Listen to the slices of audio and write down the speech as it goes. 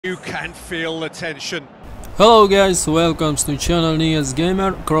You can feel the tension. Hello guys, welcome to channel Nias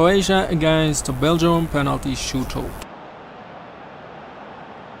Gamer. Croatia against Belgium penalty shootout.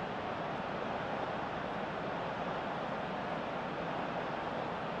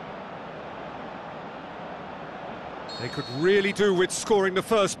 They could really do with scoring the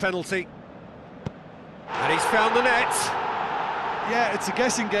first penalty. And he's found the net. Yeah, it's a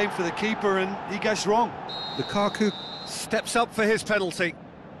guessing game for the keeper and he guessed wrong. Lukaku steps up for his penalty.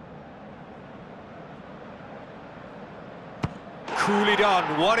 Coolly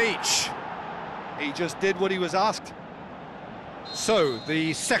done, one each. He just did what he was asked. So,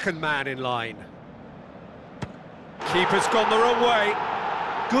 the second man in line. Keeper's gone the wrong way.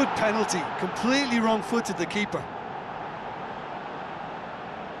 Good penalty, completely wrong-footed the keeper.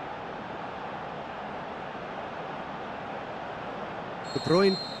 De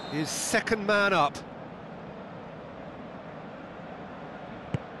Bruyne is second man up.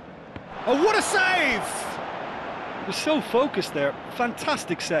 Oh, what a save! He was so focused there,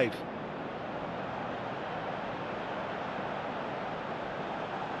 fantastic save.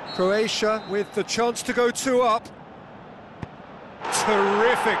 Croatia with the chance to go 2 up.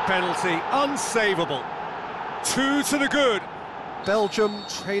 Terrific penalty, unsavable. 2 to the good. Belgium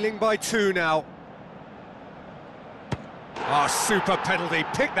trailing by 2 now. Ah, super penalty,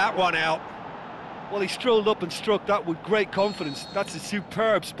 pick that one out. Well, he strolled up and struck that with great confidence. That's a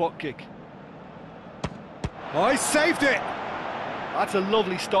superb spot kick. Oh, he saved it! That's a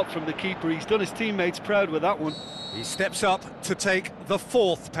lovely stop from the keeper. He's done his teammates proud with that one. He steps up to take the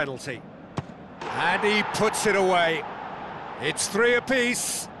 4th penalty. And he puts it away. It's 3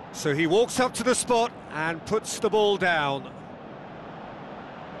 apiece, so he walks up to the spot and puts the ball down.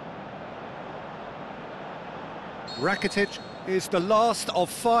 Rakitic is the last of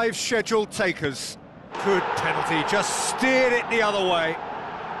 5 scheduled takers. Good penalty, just steered it the other way.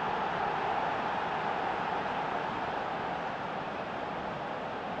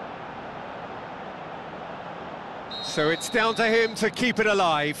 So it's down to him to keep it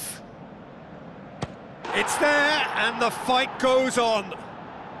alive. It's there, and the fight goes on.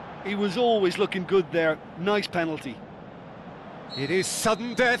 He was always looking good there. Nice penalty. It is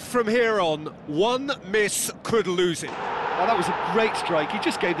sudden death from here on. One miss could lose it. Oh, that was a great strike. He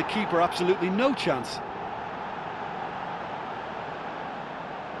just gave the keeper absolutely no chance.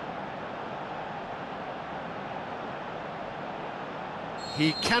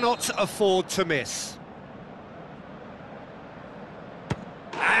 He cannot afford to miss.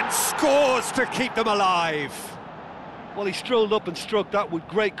 And scores to keep them alive. Well, he strolled up and struck that with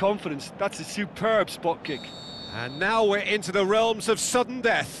great confidence. That's a superb spot kick. And now we're into the realms of sudden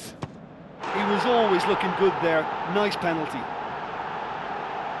death. He was always looking good there. Nice penalty.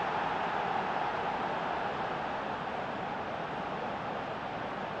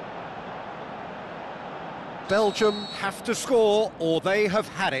 Belgium have to score or they have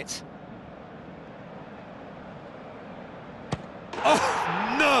had it.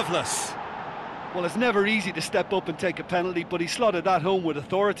 Oh, nerveless. Well, it's never easy to step up and take a penalty, but he slotted that home with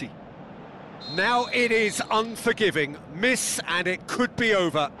authority. Now it is unforgiving. Miss and it could be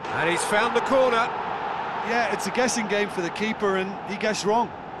over. And he's found the corner. Yeah, it's a guessing game for the keeper and he guessed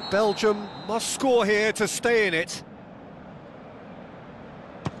wrong. Belgium must score here to stay in it.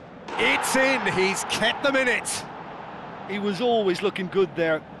 It's in, he's kept them in it. He was always looking good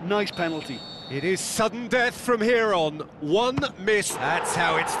there. Nice penalty. It is sudden death from here on. One miss. That's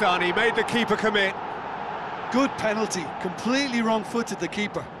how it's done. He made the keeper commit. Good penalty. Completely wrong-footed the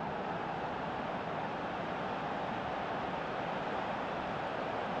keeper.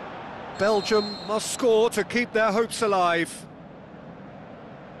 Belgium must score to keep their hopes alive.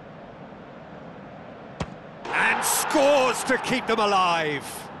 And scores to keep them alive.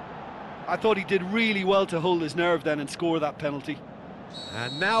 I thought he did really well to hold his nerve then and score that penalty.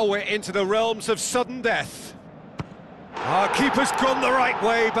 And now we're into the realms of sudden death. Our keeper's gone the right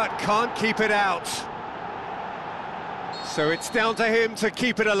way, but can't keep it out. So it's down to him to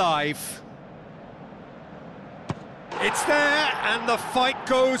keep it alive. It's there, and the fight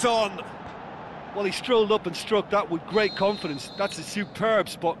goes on. Well, he strolled up and struck that with great confidence. That's a superb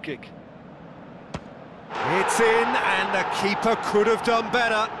spot kick. It's in, and the keeper could have done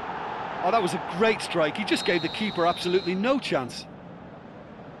better. Oh, that was a great strike. He just gave the keeper absolutely no chance.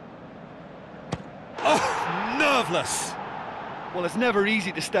 Oh, nerveless. Well, it's never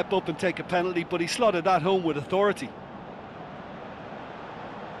easy to step up and take a penalty, but he slotted that home with authority.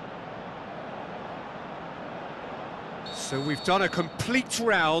 So we've done a complete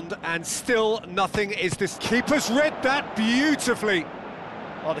round and still nothing is this. Keeper's read that beautifully.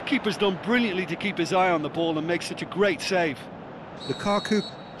 Oh, the keeper's done brilliantly to keep his eye on the ball and make such a great save. Lukaku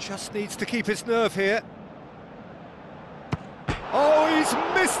Just needs to keep his nerve here. Oh, he's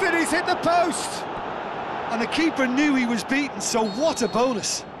missed it, he's hit the post! And the keeper knew he was beaten, so what a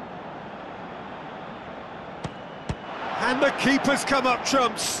bonus. And the keeper's come up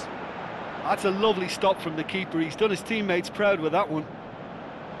trumps. That's a lovely stop from the keeper. He's done his teammates proud with that one.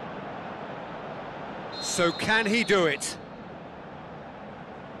 So can he do it?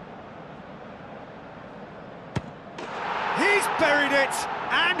 He's buried it,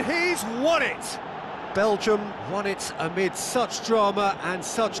 and he's won it! Belgium won it amid such drama and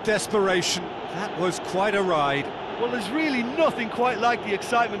such desperation. That was quite a ride. Well, there's really nothing quite like the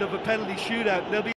excitement of a penalty shootout. They'll be